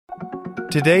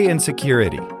Today in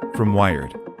Security from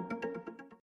Wired.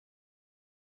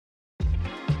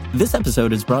 This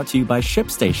episode is brought to you by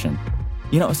ShipStation.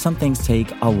 You know, some things take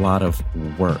a lot of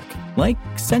work, like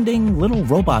sending little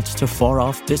robots to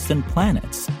far-off distant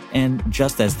planets. And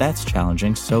just as that's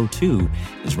challenging, so too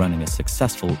is running a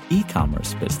successful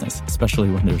e-commerce business, especially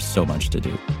when there's so much to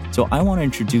do. So I want to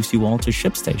introduce you all to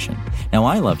ShipStation. Now,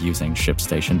 I love using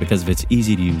ShipStation because of its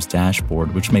easy-to-use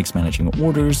dashboard, which makes managing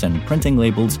orders and printing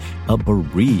labels a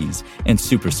breeze and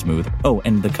super smooth. Oh,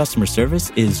 and the customer service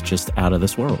is just out of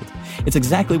this world. It's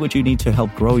exactly what you need to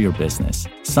help grow your business.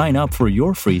 Sign up for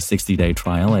your free 60-day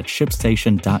trial at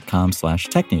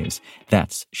shipstation.com/technews.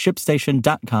 That's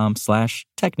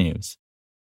shipstation.com/technews.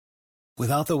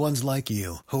 Without the ones like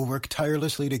you, who work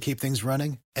tirelessly to keep things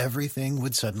running, everything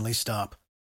would suddenly stop.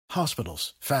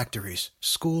 Hospitals, factories,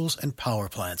 schools, and power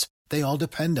plants, they all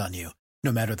depend on you.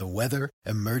 No matter the weather,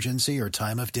 emergency, or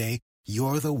time of day,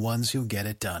 you're the ones who get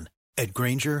it done. At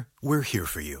Grainger, we're here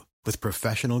for you with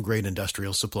professional-grade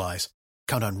industrial supplies.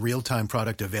 Count on real-time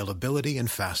product availability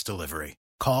and fast delivery.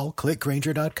 Call, click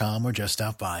Grainger.com, or just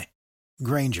stop by.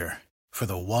 Grainger, for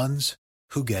the ones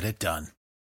who get it done.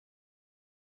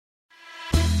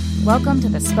 Welcome to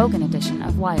the spoken edition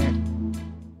of Wired.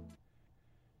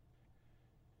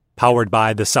 Powered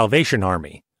by the Salvation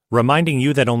Army, reminding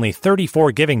you that only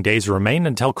 34 giving days remain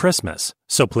until Christmas.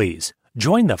 So please,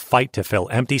 join the fight to fill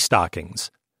empty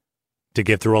stockings. To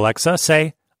give through Alexa,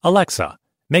 say, "Alexa,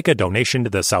 make a donation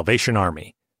to the Salvation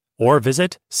Army," or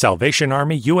visit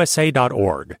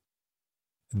salvationarmyusa.org.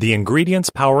 The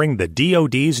ingredients powering the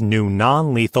DOD's new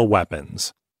non-lethal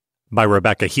weapons. By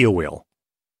Rebecca Heelwheel.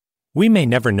 We may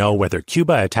never know whether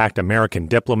Cuba attacked American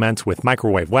diplomats with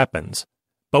microwave weapons,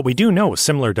 but we do know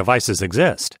similar devices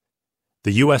exist.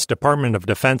 The U.S. Department of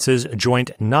Defense's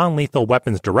Joint Non-Lethal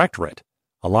Weapons Directorate,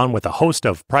 along with a host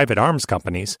of private arms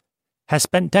companies, has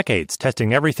spent decades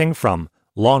testing everything from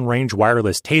long-range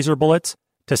wireless taser bullets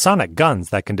to sonic guns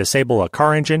that can disable a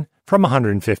car engine from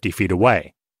 150 feet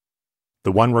away.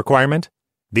 The one requirement?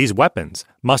 These weapons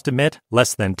must emit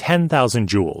less than 10,000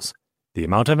 joules, the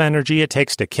amount of energy it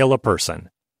takes to kill a person.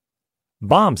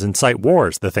 Bombs incite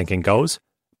wars, the thinking goes,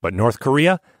 but North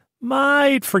Korea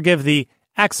might forgive the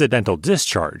accidental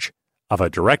discharge of a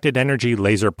directed energy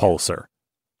laser pulsar.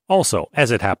 Also,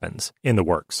 as it happens, in the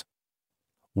works.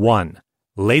 1.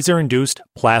 Laser-induced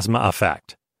plasma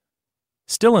effect.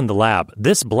 Still in the lab,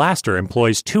 this blaster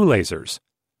employs two lasers.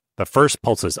 The first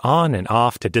pulses on and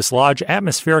off to dislodge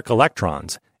atmospheric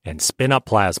electrons and spin up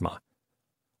plasma,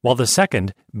 while the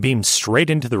second beams straight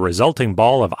into the resulting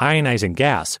ball of ionizing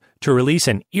gas to release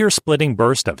an ear-splitting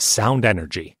burst of sound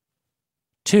energy.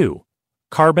 2.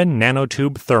 Carbon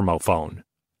nanotube thermophone.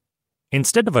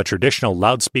 Instead of a traditional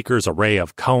loudspeaker's array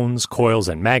of cones, coils,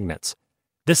 and magnets,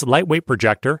 this lightweight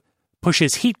projector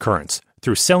pushes heat currents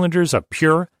through cylinders of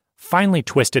pure, finely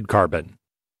twisted carbon.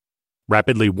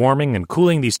 Rapidly warming and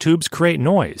cooling these tubes create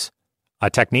noise, a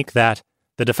technique that,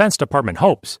 the Defense Department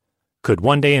hopes, could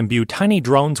one day imbue tiny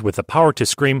drones with the power to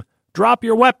scream, "Drop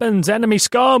your weapons, enemy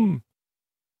scum!"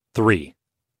 3.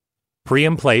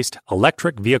 Pre-emplaced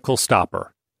electric vehicle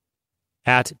stopper.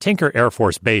 At Tinker Air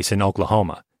Force Base in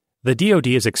Oklahoma, the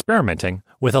DOD is experimenting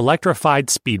with electrified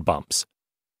speed bumps.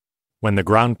 When the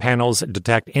ground panels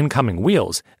detect incoming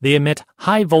wheels, they emit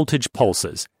high-voltage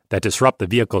pulses that disrupt the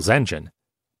vehicle's engine,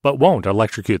 but won't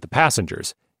electrocute the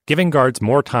passengers, giving guards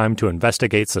more time to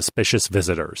investigate suspicious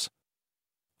visitors.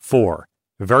 4.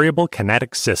 Variable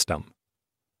kinetic system.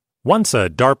 Once a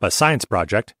DARPA science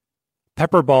project,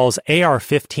 Pepperball's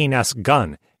AR-15S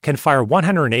gun can fire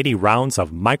 180 rounds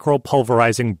of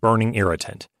micro-pulverizing burning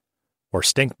irritant, or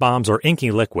stink bombs or inky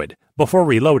liquid, before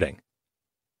reloading.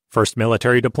 First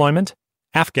military deployment?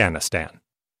 Afghanistan.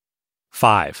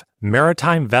 5.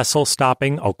 Maritime vessel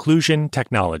stopping occlusion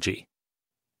technology.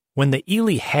 When the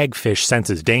Ely hagfish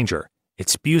senses danger, it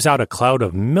spews out a cloud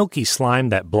of milky slime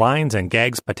that blinds and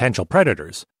gags potential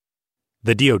predators.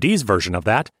 The DOD's version of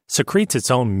that secretes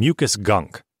its own mucus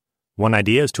gunk. One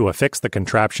idea is to affix the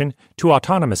contraption to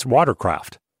autonomous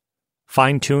watercraft,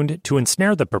 fine-tuned to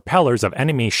ensnare the propellers of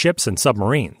enemy ships and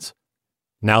submarines.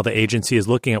 Now the agency is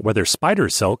looking at whether spider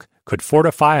silk could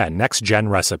fortify a next-gen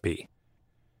recipe.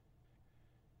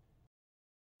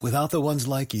 Without the ones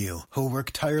like you, who work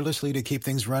tirelessly to keep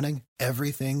things running,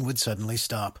 everything would suddenly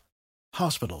stop.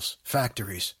 Hospitals,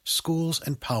 factories, schools,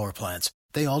 and power plants,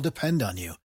 they all depend on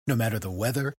you. No matter the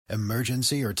weather,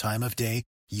 emergency, or time of day,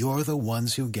 you're the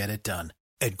ones who get it done.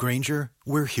 At Grainger,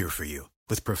 we're here for you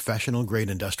with professional-grade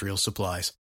industrial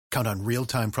supplies. Count on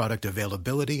real-time product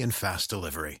availability and fast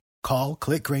delivery. Call,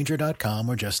 click Grainger.com,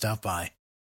 or just stop by.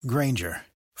 Grainger,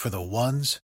 for the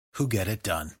ones who get it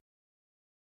done.